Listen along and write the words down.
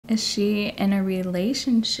Is she in a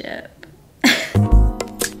relationship? It's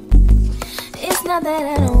not that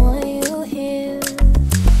I don't want you here.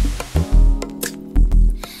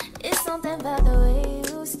 It's something about the way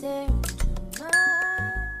you stare into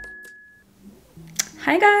mine.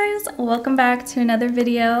 Hi guys, welcome back to another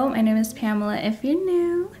video. My name is Pamela if you're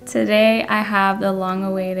new. Today I have the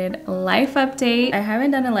long-awaited life update. I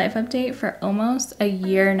haven't done a life update for almost a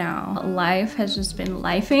year now. Life has just been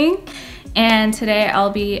lifing. And today I'll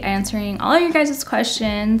be answering all of you guys'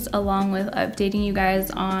 questions along with updating you guys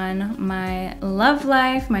on my love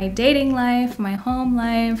life, my dating life, my home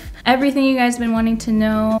life, everything you guys have been wanting to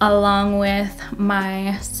know, along with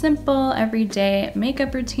my simple everyday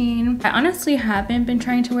makeup routine. I honestly haven't been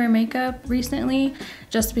trying to wear makeup recently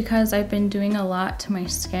just because I've been doing a lot to my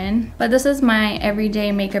skin. But this is my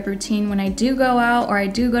everyday makeup routine when I do go out or I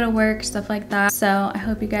do go to work, stuff like that. So I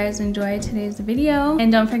hope you guys enjoy today's video. And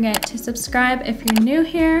don't forget to subscribe if you're new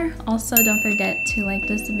here. Also, don't forget to like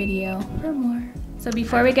this video for more. So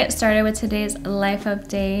before we get started with today's life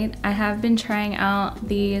update, I have been trying out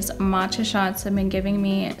these matcha shots that have been giving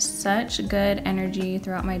me such good energy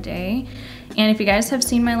throughout my day. And if you guys have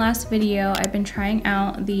seen my last video, I've been trying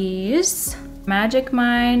out these Magic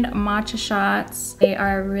Mind matcha shots. They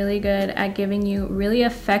are really good at giving you really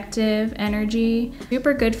effective energy,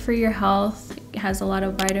 super good for your health. It has a lot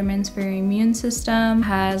of vitamins for your immune system,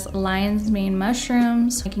 has lion's mane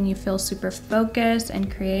mushrooms, making you feel super focused and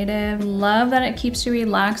creative. Love that it keeps you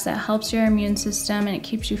relaxed, it helps your immune system, and it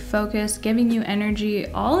keeps you focused, giving you energy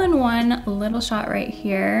all in one little shot right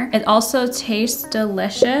here. It also tastes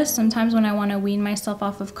delicious. Sometimes when I want to wean myself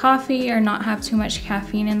off of coffee or not have too much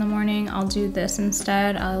caffeine in the morning, I'll do this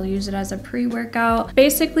instead. I'll use it as a pre-workout.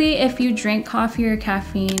 Basically, if you drink coffee or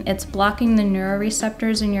caffeine, it's blocking the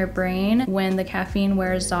neuroreceptors in your brain. When the caffeine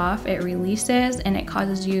wears off, it releases and it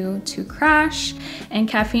causes you to crash. And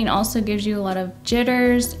caffeine also gives you a lot of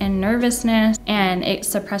jitters and nervousness, and it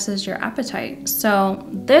suppresses your appetite. So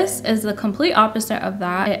this is the complete opposite of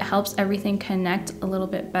that. It helps everything connect a little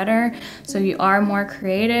bit better, so you are more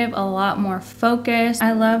creative, a lot more focused.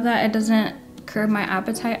 I love that it doesn't curb my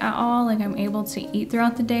appetite at all. Like, I'm able to eat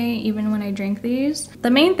throughout the day even when I drink these. The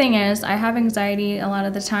main thing is I have anxiety a lot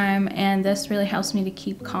of the time, and this really helps me to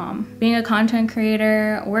keep calm. Being a content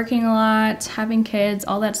creator, working a lot, having kids,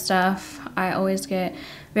 all that stuff, I always get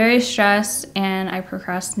very stressed and I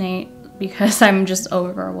procrastinate because I'm just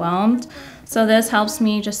overwhelmed. So this helps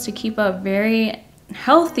me just to keep a very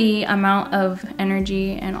healthy amount of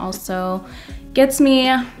energy, and also gets me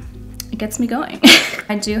going.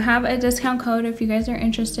 I do have a discount code if you guys are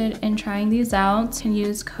interested in trying these out. You can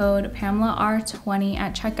use code pamelarossbusiness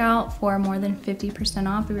at checkout for more than 50%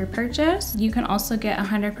 off of your purchase. You can also get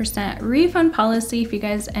 100% refund policy if you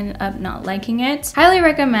guys end up not liking it. Highly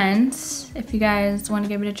recommend. If you guys want to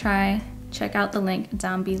give it a try, check out the link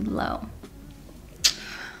down below.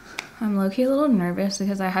 I'm low-key a little nervous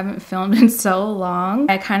because I haven't filmed in so long.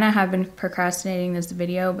 I kind of have been procrastinating this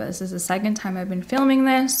video, but this is the second time I've been filming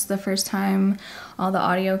this. The first time all the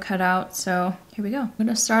audio cut out, so here we go. I'm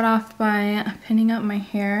gonna start off by pinning up my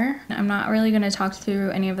hair. I'm not really gonna talk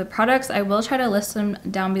through any of the products. I will try to list them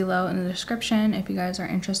down below in the description if you guys are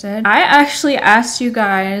interested. I actually asked you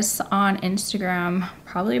guys on Instagram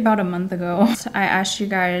probably about a month ago. So I asked you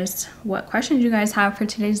guys what questions you guys have for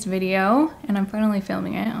today's video, and I'm finally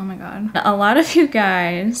filming it. Oh my god. A lot of you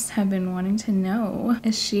guys have been wanting to know,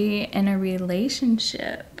 is she in a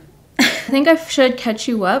relationship? I think I should catch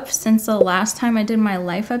you up since the last time I did my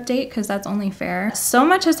life update, because that's only fair. So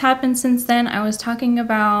much has happened since then. I was talking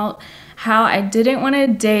about how I didn't want to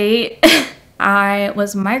date. I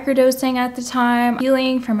was microdosing at the time,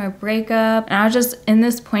 healing from a breakup, and I was just in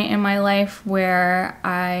this point in my life where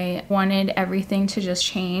I wanted everything to just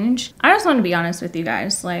change. I just want to be honest with you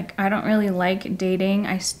guys, like, I don't really like dating.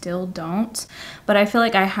 I still don't, but I feel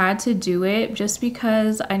like I had to do it just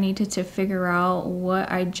because I needed to figure out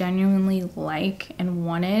what I genuinely like and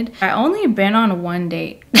wanted. I only been on one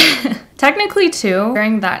date, technically two.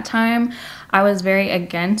 During that time, I was very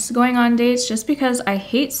against going on dates just because I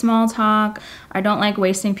hate small talk. I don't like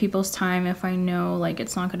wasting people's time if I know like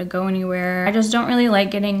it's not gonna go anywhere. I just don't really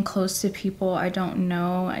like getting close to people I don't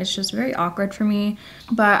know. It's just very awkward for me.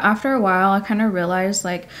 But after a while, I kind of realized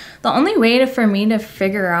like the only way for me to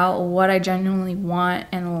figure out what I genuinely want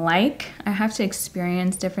and like, I have to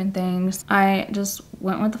experience different things. I just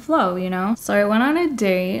went with the flow, you know? So I went on a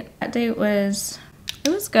date. That date was, it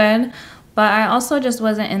was good. But I also just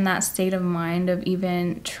wasn't in that state of mind of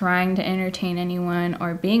even trying to entertain anyone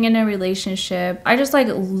or being in a relationship. I just like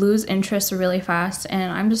lose interest really fast,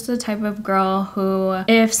 and I'm just the type of girl who,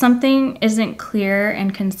 if something isn't clear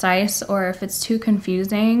and concise or if it's too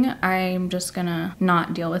confusing, I'm just gonna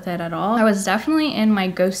not deal with it at all. I was definitely in my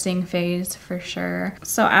ghosting phase for sure.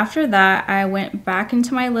 So after that, I went back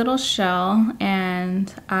into my little shell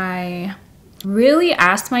and I really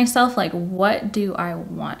asked myself, like, what do I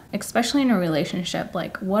want, especially in a relationship?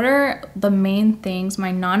 Like, what are the main things,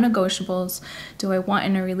 my non-negotiables, do I want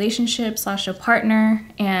in a relationship / a partner?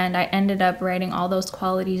 And I ended up writing all those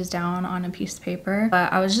qualities down on a piece of paper.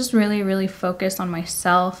 But I was just really focused on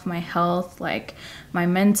myself, my health, like my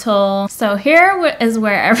mental. So here is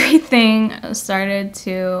where everything started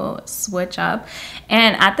to switch up.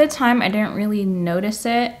 And at the time, I didn't really notice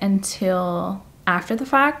it until after the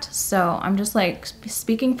fact. So I'm just like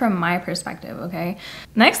speaking from my perspective, okay?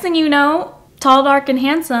 Next thing you know, tall, dark, and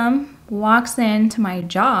handsome walks into my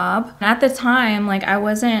job. At the time, like, I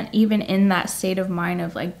wasn't even in that state of mind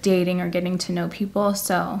of like dating or getting to know people.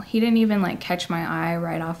 So he didn't even like catch my eye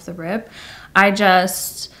right off the rip. I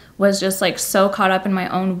just was just like so caught up in my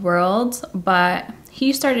own world. But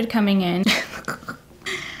he started coming in.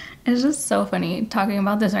 It's just so funny talking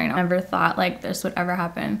about this right now. I never thought like this would ever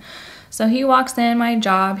happen. So he walks in my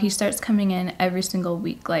job, he starts coming in every single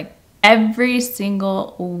week, like every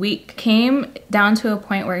single week. Came down to a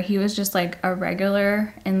point where he was just like a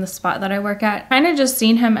regular in the spot that I work at. Kind of just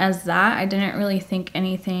seen him as that. I didn't really think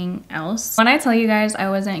anything else. When I tell you guys, I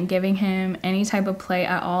wasn't giving him any type of play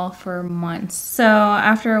at all for months. So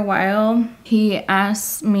after a while, he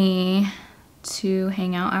asked me to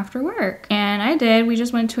hang out after work. And I did. We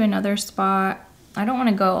just went to another spot. I don't want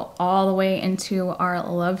to go all the way into our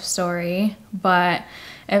love story, but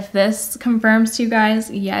if this confirms to you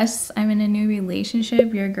guys, yes, I'm in a new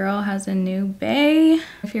relationship. Your girl has a new bae.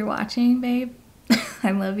 If you're watching, babe,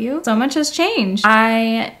 I love you. So much has changed.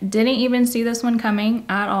 I didn't even see this one coming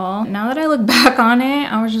at all. Now that I look back on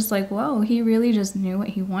it, I was just like, whoa, he really just knew what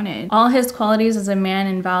he wanted. All his qualities as a man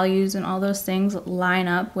and values and all those things line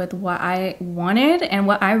up with what I wanted and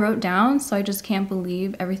what I wrote down. So I just can't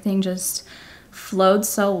believe everything just flowed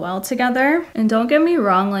so well together. And don't get me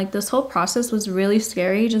wrong, like this whole process was really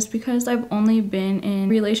scary just because I've only been in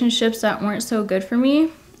relationships that weren't so good for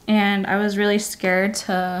me, and I was really scared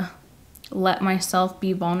to let myself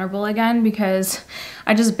be vulnerable again because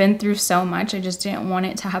I just been through so much. I just didn't want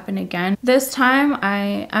it to happen again. This time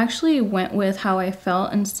I actually went with how I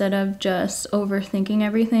felt instead of just overthinking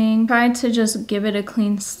everything. Tried to just give it a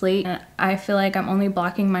clean slate. I feel like I'm only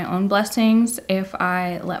blocking my own blessings if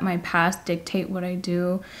I let my past dictate what I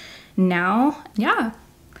do now. Yeah,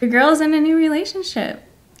 your girl's in a new relationship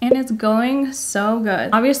and it's going so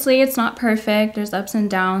good. Obviously it's not perfect, there's ups and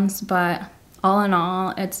downs, but all in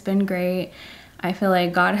all, it's been great. I feel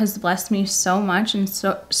like God has blessed me so much in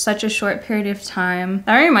such a short period of time.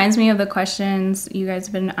 That reminds me of the questions you guys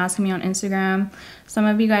have been asking me on Instagram. Some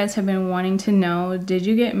of you guys have been wanting to know, did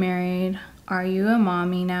you get married? Are you a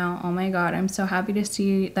mommy now? Oh my God, I'm so happy to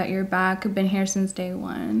see that you're back. I've been here since day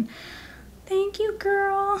one. Thank you,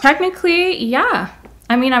 girl. Technically, yeah.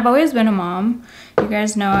 I mean, I've always been a mom. You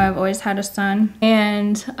guys know I've always had a son.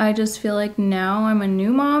 And I just feel like now I'm a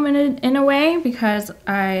new mom in a way because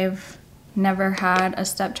I've never had a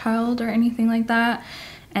stepchild or anything like that.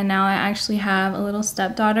 And now I actually have a little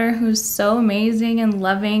stepdaughter who's so amazing and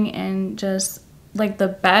loving and just like the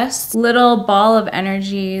best little ball of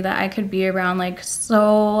energy that I could be around, like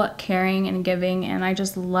so caring and giving. And I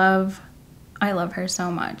love her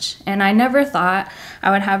so much. And I never thought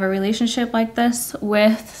I would have a relationship like this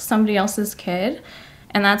with somebody else's kid.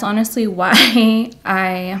 And that's honestly why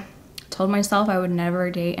I told myself I would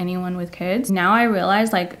never date anyone with kids. Now I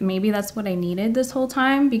realize like maybe that's what I needed this whole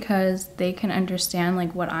time because they can understand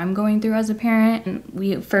like what I'm going through as a parent. And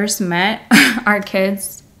we first met, our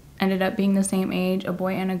kids ended up being the same age, a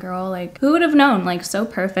boy and a girl. Like who would have known? Like so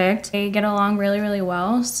perfect. They get along really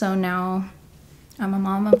well. So now I'm a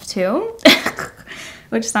mom of two,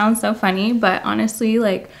 which sounds so funny, but honestly,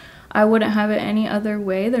 like I wouldn't have it any other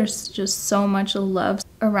way. There's just so much love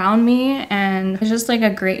around me, and it's just like a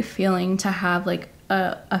great feeling to have like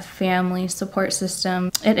a family support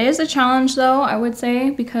system. It is a challenge though, I would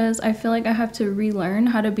say, because I feel like I have to relearn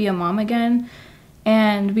how to be a mom again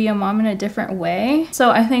and be a mom in a different way.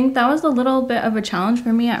 So I think that was a little bit of a challenge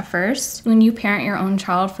for me at first. When you parent your own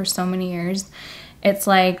child for so many years, it's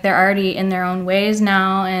like they're already in their own ways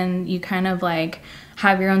now and you kind of like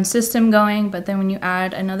have your own system going, but then when you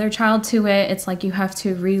add another child to it, it's like you have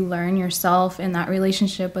to relearn yourself in that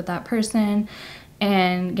relationship with that person.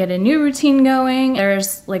 and get a new routine going.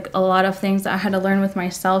 There's like a lot of things that I had to learn with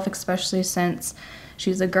myself, especially since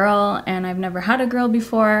she's a girl and I've never had a girl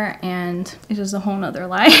before, and it's just a whole nother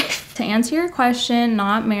life. To answer your question,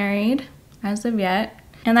 not married as of yet.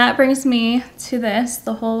 And that brings me to this,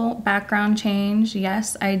 the whole background change.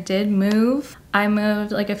 Yes, I did move. I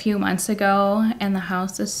moved like a few months ago and the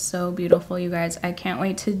house is so beautiful, you guys. I can't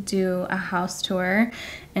wait to do a house tour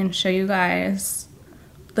and show you guys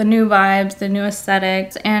the new vibes, the new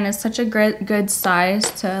aesthetics, and it's such a good size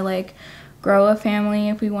to like grow a family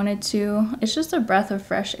if we wanted to. It's just a breath of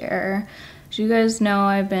fresh air. As you guys know,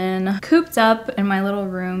 I've been cooped up in my little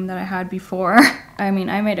room that I had before. I mean,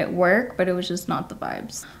 I made it work, but it was just not the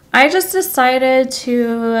vibes. I just decided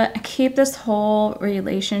to keep this whole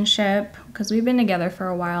relationship, because we've been together for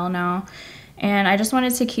a while now, and I just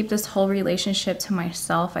wanted to keep this whole relationship to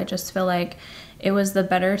myself. I just feel like it was the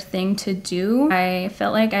better thing to do. I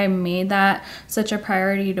felt like I made that such a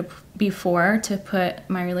priority before to put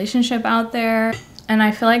my relationship out there. And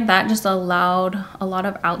I feel like that just allowed a lot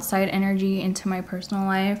of outside energy into my personal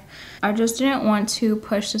life. I just didn't want to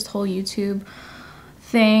push this whole YouTube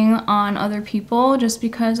thing on other people just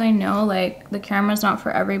because I know like the camera's not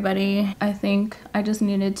for everybody. I think I just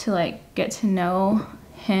needed to like get to know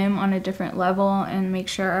him on a different level and make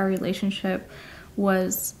sure our relationship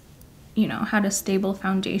was, you know, had a stable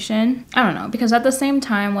foundation. I don't know, because at the same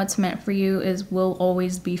time, what's meant for you will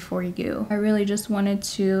always be for you. I really just wanted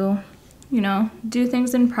to, you know, do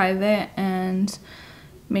things in private and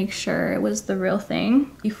make sure it was the real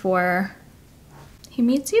thing before he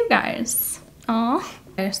meets you guys. Aw.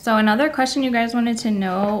 Okay, so another question you guys wanted to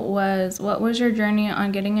know was, what was your journey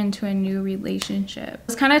on getting into a new relationship?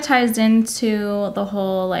 This kind of ties into the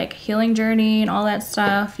whole like healing journey and all that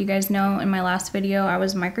stuff. You guys know in my last video, I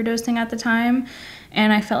was microdosing at the time,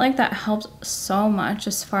 and I felt like that helped so much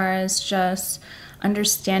as far as just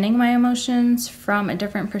understanding my emotions from a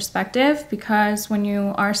different perspective, because when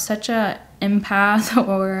you are such a empath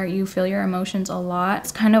or you feel your emotions a lot,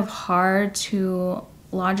 it's kind of hard to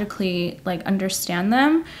logically like understand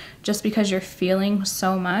them just because you're feeling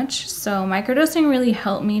so much. So microdosing really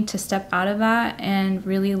helped me to step out of that and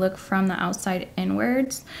really look from the outside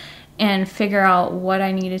inwards and figure out what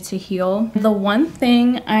I needed to heal. The one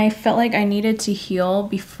thing I felt like I needed to heal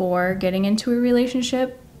before getting into a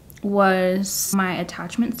relationship was my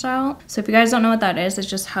attachment style. So if you guys don't know what that is, it's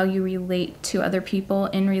just how you relate to other people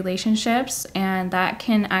in relationships, and that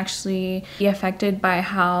can actually be affected by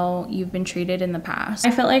how you've been treated in the past.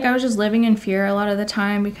 I felt like I was just living in fear a lot of the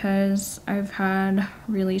time because I've had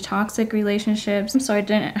really toxic relationships, so I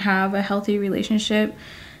didn't have a healthy relationship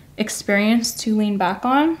experience to lean back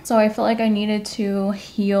on. So I felt like I needed to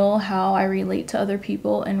heal how I relate to other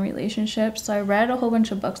people in relationships. So I read a whole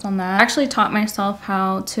bunch of books on that. I actually taught myself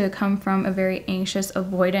how to come from a very anxious,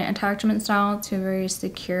 avoidant attachment style to a very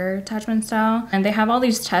secure attachment style. And they have all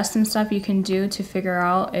these tests and stuff you can do to figure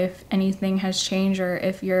out if anything has changed or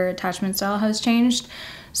if your attachment style has changed.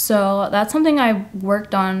 So that's something I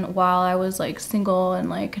worked on while I was like single and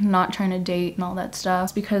like not trying to date and all that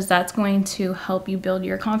stuff, because that's going to help you build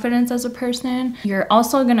your confidence as a person. You're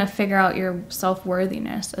also gonna figure out your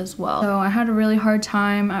self-worthiness as well. So I had a really hard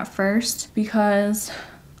time at first because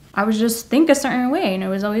I would just think a certain way and it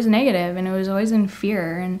was always negative and it was always in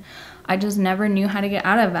fear, and I just never knew how to get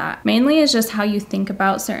out of that. Mainly it's just how you think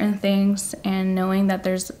about certain things and knowing that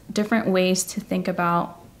there's different ways to think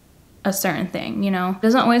about a certain thing, you know. It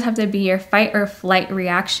doesn't always have to be your fight or flight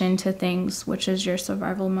reaction to things, which is your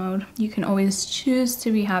survival mode. You can always choose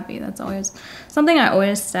to be happy. That's always something I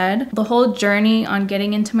always said. The whole journey on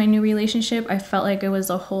getting into my new relationship, I felt like it was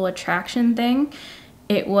a whole attraction thing.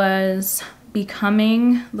 It was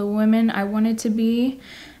becoming the woman I wanted to be,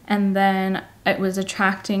 and then it was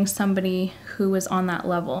attracting somebody who was on that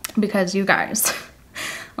level. Because you guys,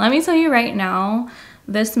 let me tell you right now,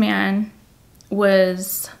 this man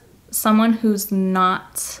was someone who's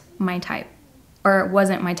not my type, or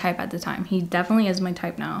wasn't my type at the time. He definitely is my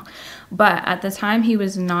type now, but at the time he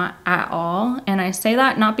was not at all. And I say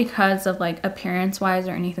that not because of like appearance wise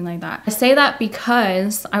or anything like that. I say that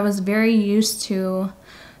because I was very used to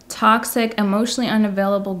toxic, emotionally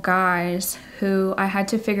unavailable guys who I had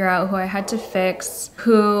to figure out, who I had to fix,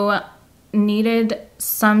 who needed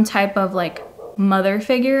some type of like mother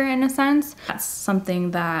figure in a sense. That's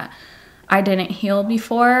something that I didn't heal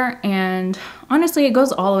before, and honestly it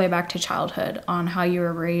goes all the way back to childhood on how you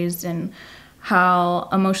were raised and how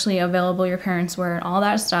emotionally available your parents were and all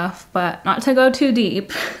that stuff. But not to go too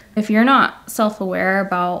deep, if you're not self-aware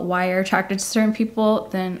about why you're attracted to certain people,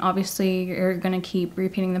 then obviously you're gonna keep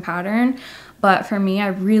repeating the pattern. But for me, I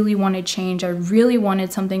really wanted change. I really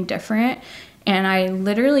wanted something different, And I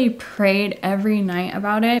literally prayed every night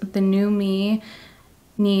about it. The new me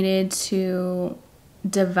needed to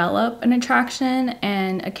develop an attraction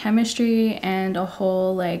and a chemistry and a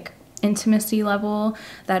whole like intimacy level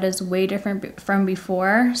that is way different from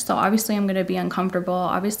before. So obviously I'm going to be uncomfortable.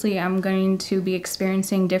 Obviously I'm going to be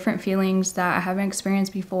experiencing different feelings that I haven't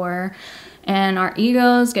experienced before. And our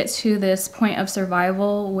egos get to this point of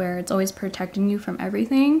survival where it's always protecting you from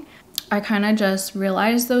everything. I kind of just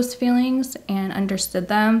realized those feelings and understood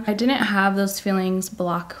them. I didn't have those feelings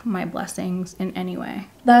block my blessings in any way.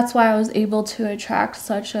 That's why I was able to attract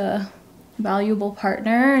such a valuable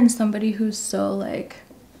partner and somebody who's so like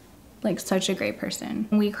such a great person.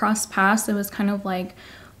 When we crossed paths, it was kind of like,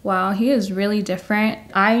 wow, he is really different.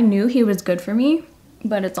 I knew he was good for me,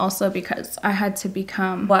 but it's also because I had to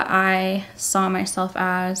become what I saw myself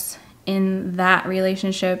as in that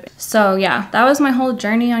relationship. So yeah, that was my whole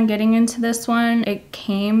journey on getting into this one. It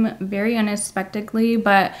came very unexpectedly,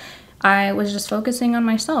 but I was just focusing on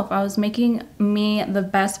myself. I was making me the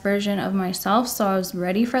best version of myself, so I was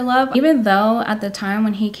ready for love. Even though at the time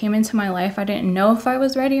when he came into my life, I didn't know if I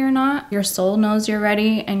was ready or not. Your soul knows you're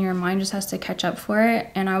ready and your mind just has to catch up for it,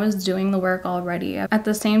 and I was doing the work already. At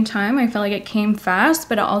the same time, I felt like it came fast,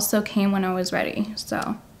 but it also came when I was ready. So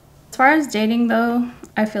as far as dating though,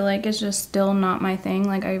 I feel like it's just still not my thing.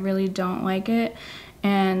 Like I really don't like it.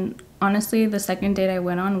 And honestly, the second date I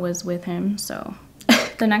went on was with him, so.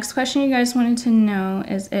 The next question you guys wanted to know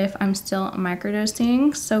is if I'm still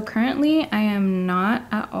microdosing. So currently I am not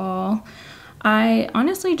at all. I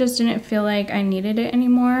honestly just didn't feel like I needed it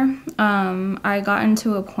anymore. I got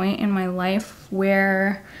into a point in my life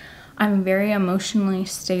where I'm very emotionally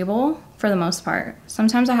stable for the most part.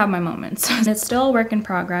 Sometimes I have my moments. It's still a work in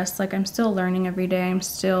progress. Like I'm still learning every day. I'm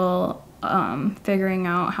still figuring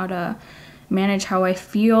out how to manage how I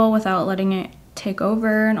feel without letting it take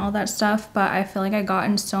over and all that stuff, but I feel like I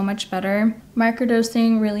gotten so much better.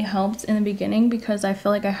 Microdosing really helped in the beginning because I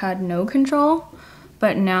feel like I had no control,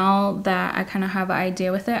 but now that I kind of have an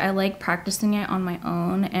idea with it, I like practicing it on my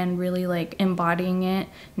own and really like embodying it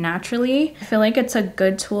naturally. I feel like it's a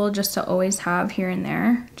good tool just to always have here and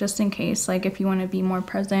there, just in case, like if you want to be more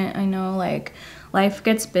present. I know like life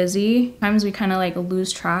gets busy. Sometimes we kind of like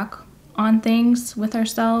lose track on things with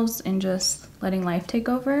ourselves and just letting life take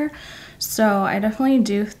over. So I definitely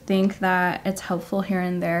do think that it's helpful here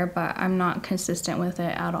and there, but I'm not consistent with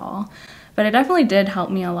it at all. But it definitely did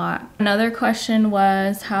help me a lot. Another question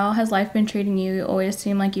was, how has life been treating you? You always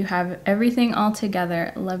seem like you have everything all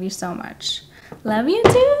together. Love you so much. Love you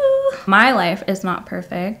too. My life is not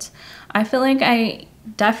perfect. I feel like I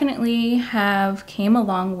definitely have came a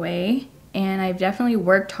long way, and I've definitely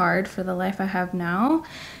worked hard for the life I have now.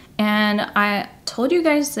 And I told you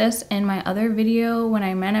guys this in my other video when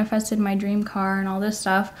I manifested my dream car and all this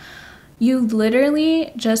stuff. You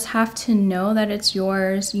literally just have to know that it's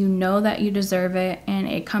yours. You know that you deserve it and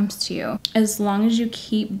it comes to you. As long as you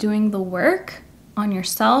keep doing the work on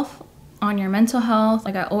yourself, on your mental health.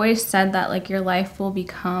 Like I always said that like your life will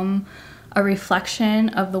become a reflection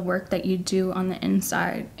of the work that you do on the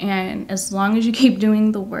inside. And as long as you keep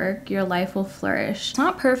doing the work, your life will flourish. It's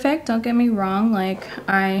not perfect, don't get me wrong. Like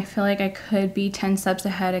I feel like I could be 10 steps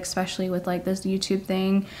ahead, especially with like this YouTube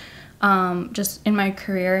thing. Just in my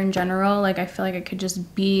career in general, like I feel like I could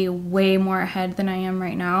just be way more ahead than I am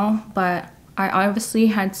right now. But I obviously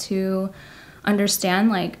had to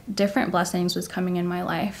understand like different blessings was coming in my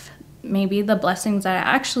life. Maybe the blessings that I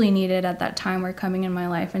actually needed at that time were coming in my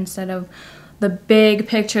life instead of the big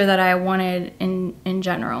picture that I wanted in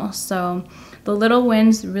general. So the little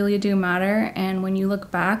wins really do matter. And when you look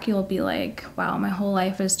back, you'll be like, wow, my whole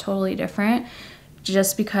life is totally different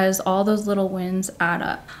just because all those little wins add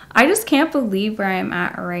up. I just can't believe where I'm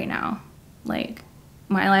at right now. Like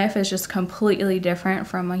my life is just completely different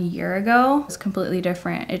from a year ago. It's completely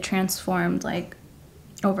different. It transformed like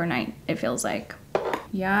overnight, it feels like.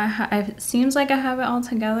 Yeah, it seems like I have it all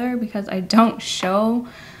together because I don't show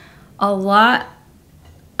a lot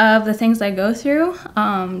of the things I go through,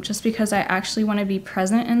 just because I actually want to be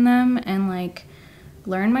present in them and like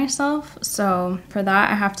learn myself. So for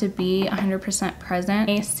that, I have to be 100% present.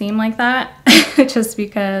 It may seem like that just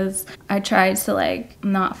because I try to like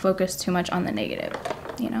not focus too much on the negative,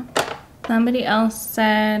 you know? Somebody else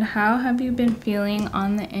said, how have you been feeling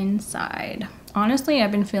on the inside? Honestly,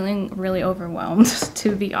 I've been feeling really overwhelmed,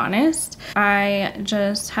 to be honest. I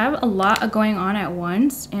just have a lot going on at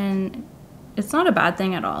once, and it's not a bad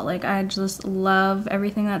thing at all. Like, I just love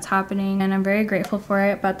everything that's happening, and I'm very grateful for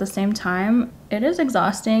it. But at the same time, it is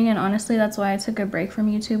exhausting, and honestly, that's why I took a break from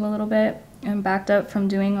YouTube a little bit. I'm backed up from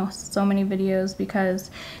doing so many videos because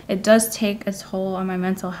it does take a toll on my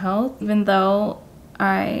mental health. Even though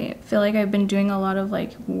I feel like I've been doing a lot of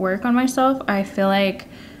like work on myself, I feel like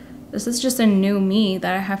this is just a new me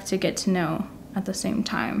that I have to get to know at the same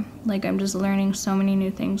time. Like, I'm just learning so many new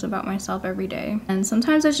things about myself every day. And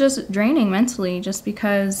sometimes it's just draining mentally just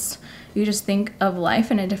because you just think of life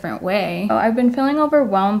in a different way. So I've been feeling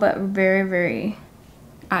overwhelmed, but very, very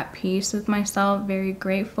at peace with myself, very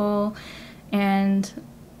grateful and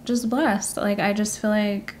just blessed. Like, I just feel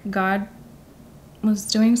like God was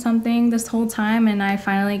doing something this whole time, and I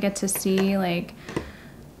finally get to see like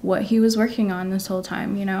what he was working on this whole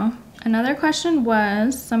time, you know? Another question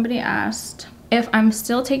was, somebody asked if I'm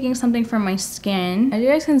still taking something for my skin. As you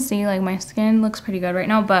guys can see, like, my skin looks pretty good right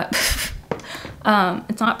now, but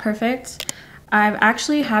it's not perfect. I've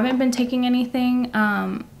actually haven't been taking anything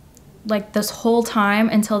like this whole time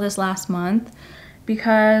until this last month,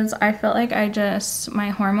 because I felt like my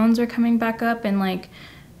hormones are coming back up and like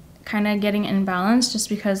kind of getting imbalanced just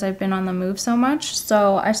because I've been on the move so much.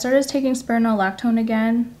 So I started taking spironolactone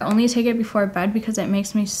again. I only take it before bed because it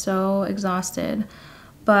makes me so exhausted.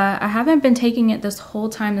 But I haven't been taking it this whole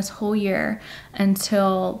time, this whole year,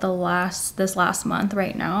 until this last month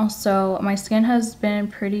right now. So my skin has been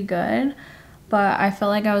pretty good, but I felt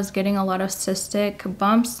like I was getting a lot of cystic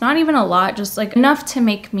bumps. Not even a lot, just like enough to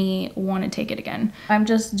make me want to take it again. I'm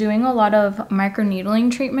just doing a lot of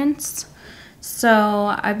microneedling treatments.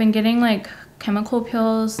 So I've been getting like chemical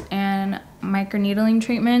peels and microneedling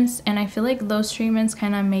treatments, and I feel like those treatments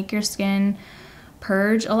kind of make your skin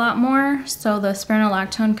purge a lot more. So the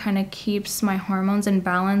spironolactone kind of keeps my hormones in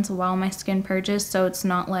balance while my skin purges, so it's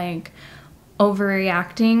not like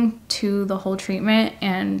overreacting to the whole treatment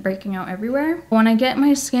and breaking out everywhere. When I get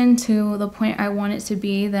my skin to the point I want it to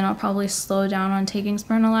be, then I'll probably slow down on taking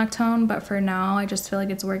spironolactone, but for now I just feel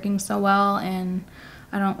like it's working so well and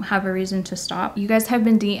I don't have a reason to stop. You guys have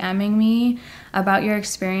been DMing me about your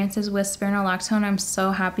experiences with spironolactone. I'm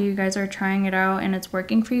so happy you guys are trying it out and it's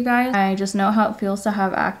working for you guys. I just know how it feels to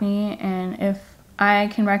have acne, and if I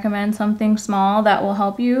can recommend something small that will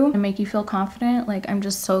help you and make you feel confident, like, I'm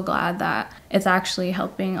just so glad that it's actually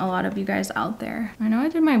helping a lot of you guys out there. I know I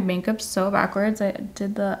did my makeup so backwards. I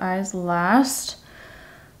did the eyes last,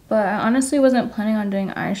 but I honestly wasn't planning on doing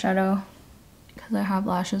eyeshadow because I have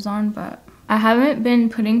lashes on, but I haven't been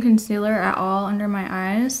putting concealer at all under my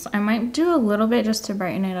eyes. I might do a little bit just to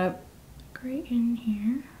brighten it up right in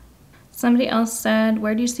here. Somebody else said,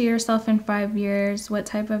 where do you see yourself in 5 years? What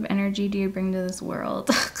type of energy do you bring to this world?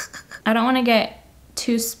 I don't want to get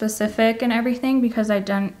too specific and everything because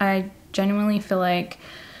I genuinely feel like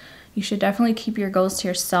you should definitely keep your goals to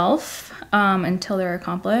yourself until they're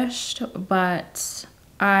accomplished. But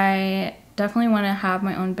I definitely want to have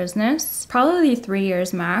my own business, probably 3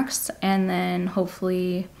 years max, and then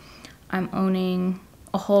hopefully I'm owning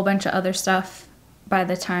a whole bunch of other stuff by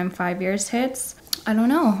the time 5 years hits. I don't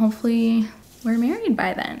know, hopefully we're married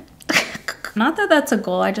by then. Not that that's a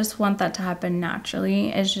goal, I just want that to happen naturally.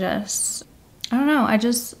 It's just, I don't know, I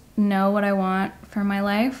just know what I want for my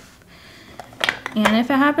life. And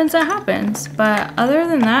if it happens, it happens. But other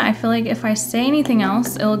than that, I feel like if I say anything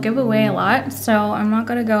else, it'll give away a lot. So I'm not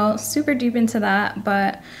gonna go super deep into that.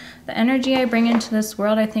 But the energy I bring into this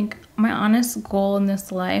world, I think my honest goal in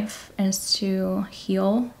this life is to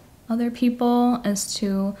heal other people, is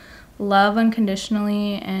to love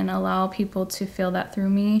unconditionally and allow people to feel that through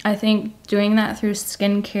me. I think doing that through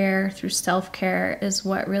skincare, through self-care is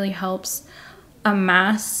what really helps a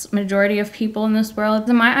mass majority of people in this world.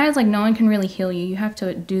 In my eyes, like, no one can really heal you. You have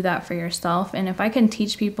to do that for yourself. And if I can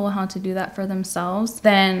teach people how to do that for themselves,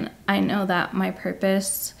 then I know that my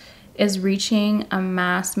purpose is reaching a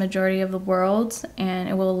mass majority of the world and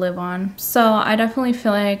it will live on. So I definitely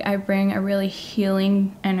feel like I bring a really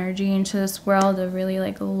healing energy into this world, a really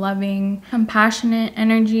like loving, compassionate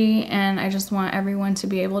energy, and I just want everyone to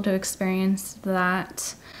be able to experience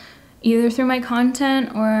that either through my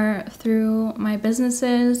content or through my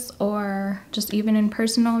businesses or just even in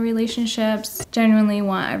personal relationships. Genuinely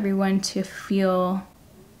want everyone to feel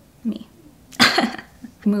me.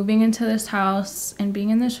 Moving into this house and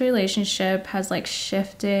being in this relationship has like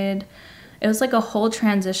shifted. It was like a whole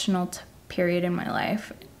transitional period in my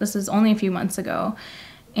life. This is only a few months ago.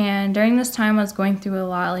 And during this time, I was going through a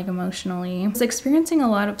lot, like, emotionally. I was experiencing a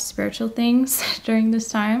lot of spiritual things during this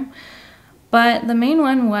time. But the main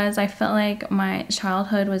one was I felt like my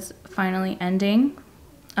childhood was finally ending.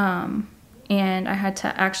 And I had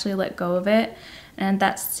to actually let go of it. And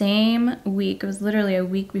that same week, it was literally a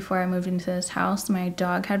week before I moved into this house, my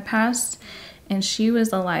dog had passed. And she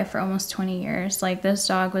was alive for almost 20 years. Like, this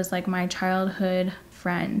dog was like my childhood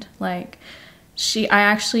friend. Like, I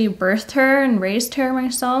actually birthed her and raised her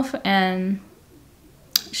myself, and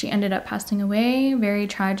she ended up passing away very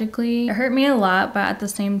tragically. It hurt me a lot, but at the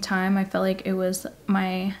same time, I felt like it was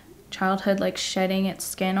my childhood like shedding its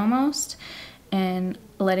skin almost and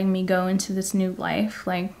letting me go into this new life.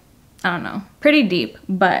 Like, I don't know, pretty deep,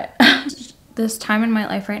 but this time in my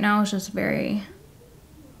life right now is just very,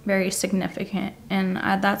 very significant, and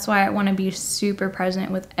that's why I want to be super present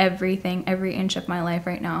with everything, every inch of my life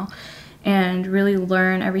right now, and really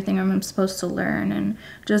learn everything I'm supposed to learn, and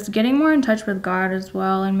just getting more in touch with God as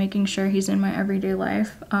well, and making sure he's in my everyday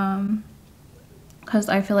life, because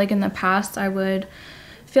I feel like in the past I would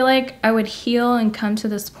feel like I would heal and come to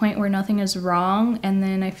this point where nothing is wrong, and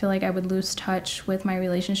then I feel like I would lose touch with my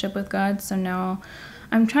relationship with God. So now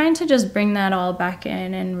I'm trying to just bring that all back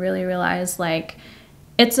in and really realize, like,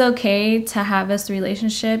 it's okay to have this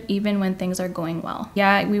relationship even when things are going well.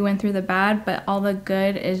 Yeah, we went through the bad, but all the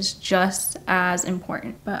good is just as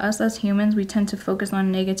important. But us as humans, we tend to focus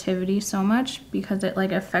on negativity so much because it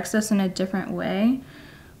like affects us in a different way.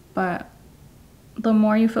 But the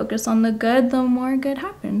more you focus on the good, the more good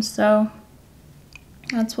happens. So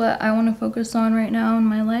that's what I want to focus on right now in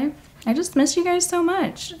my life. I just miss you guys so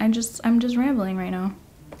much. I'm just rambling right now.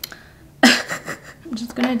 I'm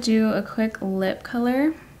just gonna do a quick lip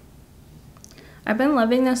color. I've been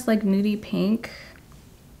loving this like nudie pink.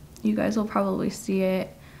 You guys will probably see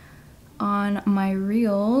it on my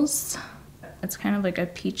reels. It's kind of like a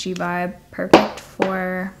peachy vibe, perfect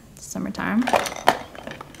for summertime.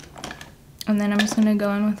 And then I'm just gonna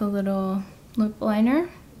go in with a little lip liner.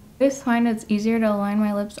 I just find it's easier to align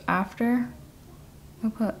my lips after I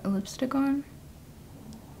put a lipstick on.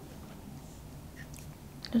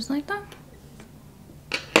 Just like that.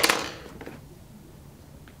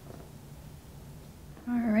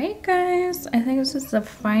 Alright guys, I think this is the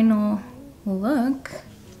final look.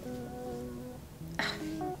 I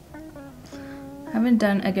haven't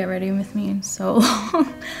done a get ready with me in so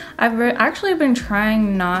long. I've actually been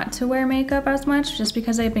trying not to wear makeup as much just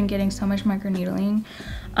because I've been getting so much microneedling.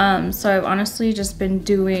 So I've honestly just been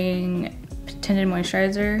doing tinted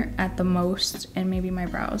moisturizer at the most and maybe my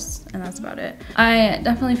brows, and that's about it. I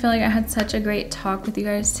definitely feel like I had such a great talk with you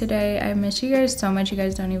guys today. I miss you guys so much, you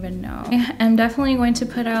guys don't even know. I'm definitely going to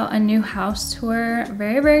put out a new house tour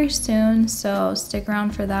very, very soon, so stick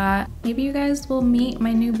around for that. Maybe you guys will meet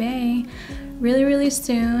my new bae really, really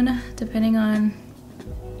soon, depending on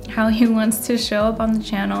how he wants to show up on the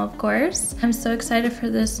channel, of course. I'm so excited for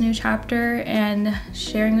this new chapter and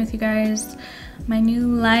sharing with you guys my new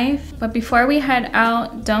life. But before we head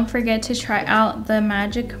out, don't forget to try out the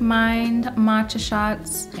Magic Mind matcha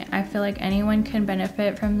shots. I feel like anyone can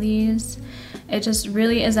benefit from these. It just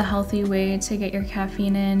really is a healthy way to get your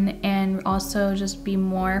caffeine in and also just be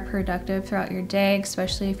more productive throughout your day,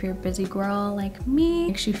 especially if you're a busy girl like me. It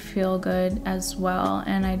makes you feel good as well,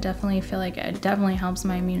 and I definitely feel like it definitely helps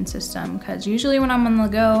my immune system, because usually when I'm on the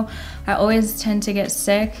go, I always tend to get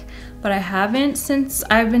sick, but I haven't since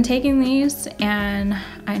I've been taking these, and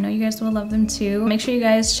I know you guys will love them too. Make sure you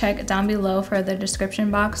guys check down below for the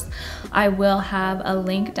description box. I will have a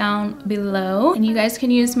link down below, and you guys can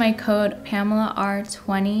use my code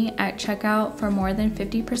PamelaR20 at checkout for more than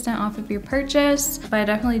 50% off of your purchase. But I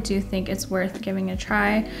definitely do think it's worth giving a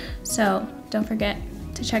try, so don't forget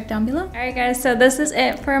to check down below. All right guys, so this is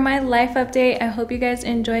it for my life update. I hope you guys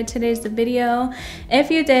enjoyed today's video.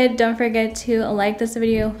 If you did, don't forget to like this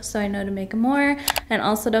video so I know to make more, and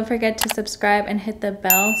also don't forget to subscribe and hit the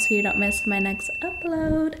bell so you don't miss my next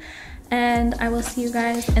upload, and I will see you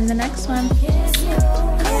guys in the next one.